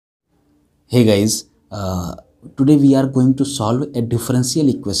Hey guys, today we are going to solve a differential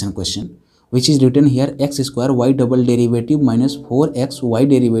equation question which is written here x square y double derivative minus 4x y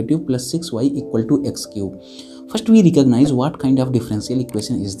derivative plus 6y equal to x cube. First we recognize what kind of differential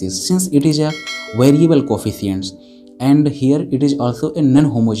equation is this, since it is a variable coefficients and here it is also a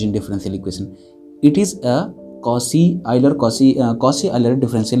non-homogeneous differential equation. It is a Cauchy-Euler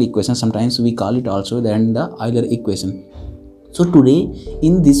differential equation. Sometimes we call it also then the Euler equation. So today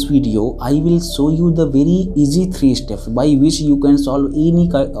in this video I will show you the very easy 3 steps by which you can solve any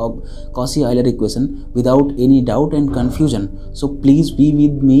Cauchy-Euler equation without any doubt and confusion. So please be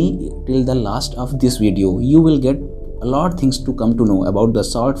with me till the last of this video. You will get a lot of things to come to know about the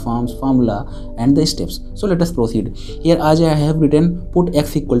short forms, formula and the steps. So let us proceed. Here as I have written, put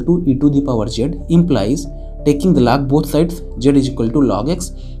x equal to e to the power z implies taking the log both sides, z is equal to log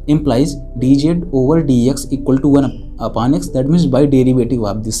x implies dz over dx equal to 1 upon x, that means by derivative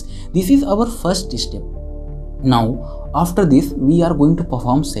of this. This is our first step. Now after this we are going to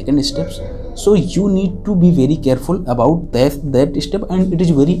perform second steps, so you need to be very careful about that step, and it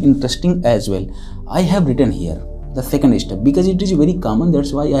is very interesting as well. I have written here the second step because it is very common,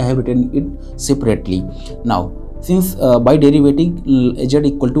 that's why I have written it separately. Now since by derivative z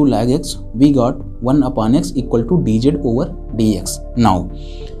equal to log x, we got 1 upon x equal to dz over dx. Now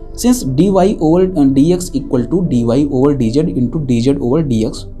since dy over dx equal to dy over dz into dz over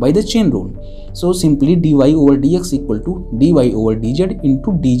dx by the chain rule, so simply dy over dx equal to dy over dz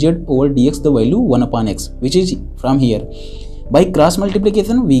into dz over dx, the value 1 upon x, which is from here. By cross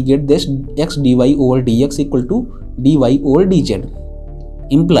multiplication we get this x dy over dx equal to dy over dz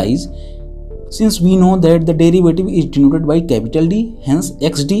implies, since we know that the derivative is denoted by capital D, hence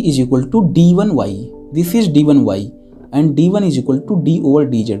xd is equal to d1y. This is d1y and d1 is equal to d over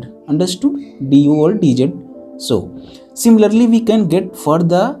dz. Understood? D over dz. So similarly we can get for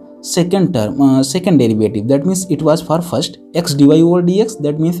the second term, second derivative, that means it was for first x dy over dx,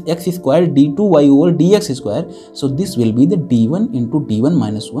 that means x square d2y over dx square. So this will be the d1 into d1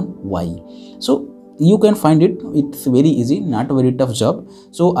 minus 1y. So you can find it, it's very easy, not a very tough job.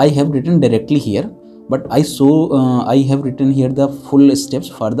 So I have written directly here, but I have written here the full steps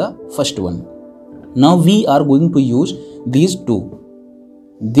for the first one. Now we are going to use these two,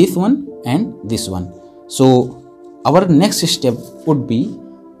 this one and this one. So our next step would be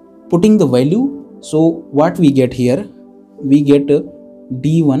putting the value. So what we get here, we get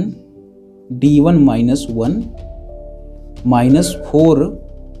d1 minus 1 minus 4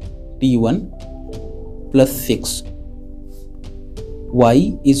 d1 plus 6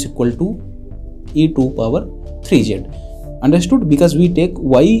 y is equal to e to power 3z. Understood? Because we take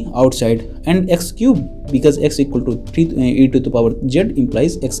y outside, and x cube because x equal to 3 e to the power z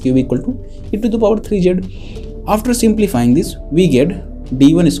implies x cube equal to e to the power 3z. After simplifying this we get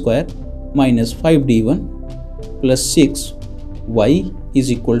d1 square minus 5d1 plus 6y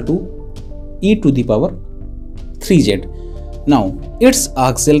is equal to e to the power 3z. Now its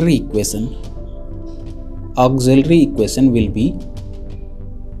auxiliary equation will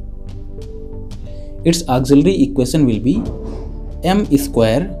be m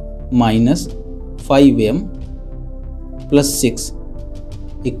square minus 5m plus 6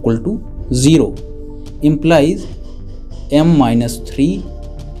 equal to 0 implies m minus 3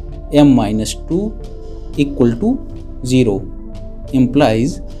 m minus 2 equal to 0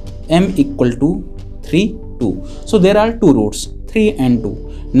 implies m equal to 3 2. So there are two roots, 3 and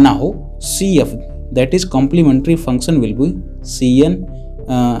 2. Now CF, that is complementary function, will be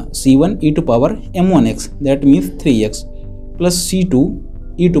c1 e to power m1x, that means 3x, plus c2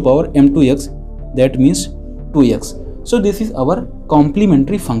 e to power m2x, that means 2x. So this is our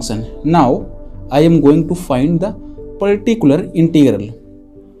complementary function. Now I am going to find the particular integral.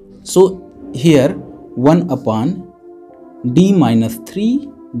 So here 1 upon d minus 3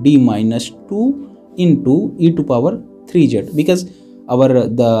 d minus 2 into e to power 3z, because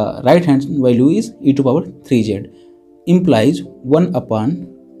the right hand value is e to power 3z, implies 1 upon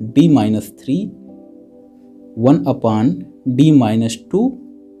d minus 3 1 upon d minus 2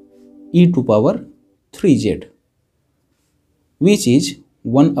 e to power 3z, which is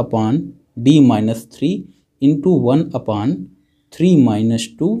 1 upon d minus 3 into 1 upon 3 minus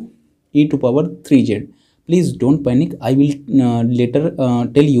 2 e to power 3z. Please don't panic, I will later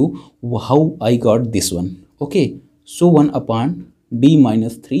tell you how I got this one. Okay, so 1 upon d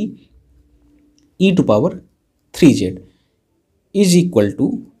minus 3 e to power 3z is equal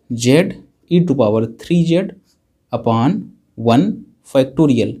to z e to power 3z upon 1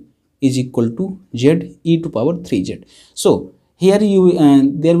 factorial is equal to z e to power 3z. So here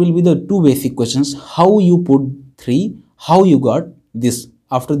there will be the two basic questions: how you put 3, how you got this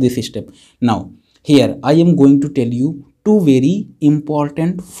after this step. Now here I am going to tell you two very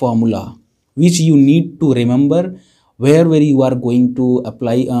important formula which you need to remember wherever you are going to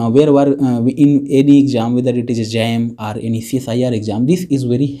apply, wherever in any exam, whether it is a JAM or any CSIR exam. This is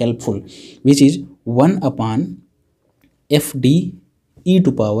very helpful, which is 1 upon fd e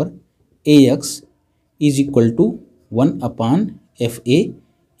to power ax is equal to 1 upon fa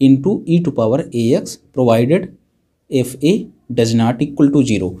into e to power ax, provided fa does not equal to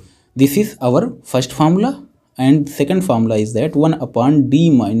 0. This is our first formula, and second formula is that 1 upon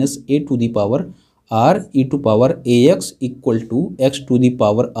d minus a to the power r e to power ax equal to x to the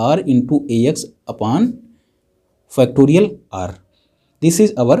power r into ax upon factorial r. This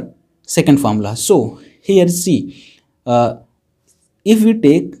is our second formula. So here see, if we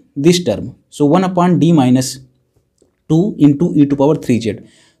take this term, so 1 upon d minus 2 into e to power 3z.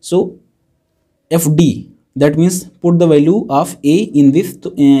 So fd, that means put the value of a in this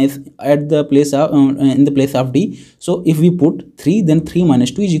at the place of in the place of d. So if we put 3, then 3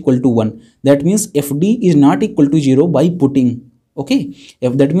 minus 2 is equal to 1. That means fd is not equal to 0 by putting, okay,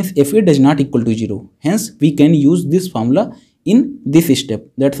 if that means fa does not equal to 0. Hence we can use this formula in this step.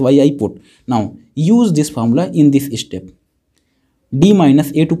 That's why I put. Now use this formula in this step. D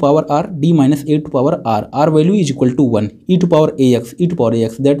minus a to power r, d minus a to power r value is equal to 1, e to power ax,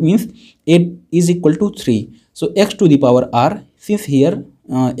 that means a is equal to 3. So x to the power r, since here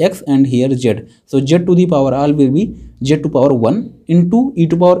x and here z, so z to the power r will be z to power 1 into e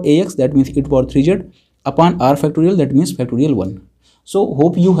to power ax, that means e to power 3z, upon r factorial, that means factorial 1. So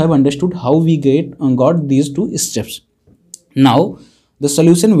hope you have understood how we got these two steps. Now the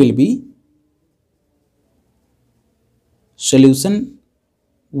solution will be solution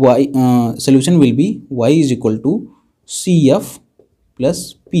will be y is equal to cf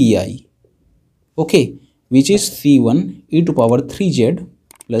plus pi, okay, which is c1 e to power 3z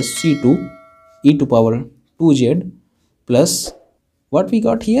plus c2 e to power 2z plus what we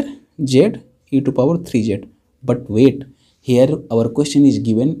got here, z e to power 3z. But wait, here our question is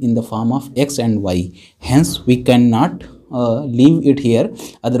given in the form of x and y, hence we cannot leave it here,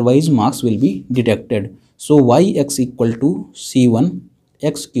 otherwise marks will be deducted. So yx equal to c1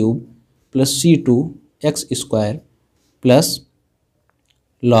 x cube plus c2 x square plus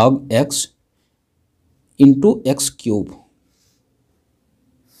log x into x cube.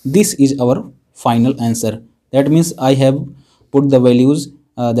 This is our final answer. That means I have put the values,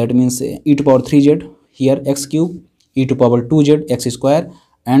 that means e to power 3z, here x cube, e to power 2z x square,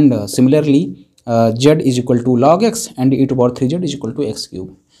 and similarly z is equal to log x and e to power 3z is equal to x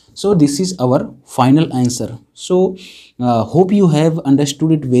cube. So this is our final answer. So hope you have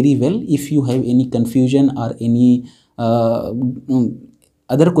understood it very well. If you have any confusion or any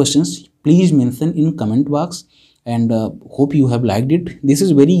other questions, please mention in comment box, and hope you have liked it. This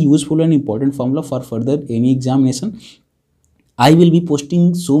is very useful and important formula for further any examination. I will be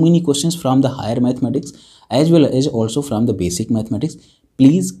posting so many questions from the higher mathematics as well as also from the basic mathematics.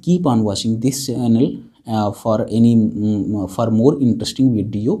 Please keep on watching this channel for more interesting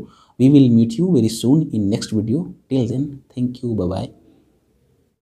video. We will meet you very soon in next video. Till then, thank you. Bye bye.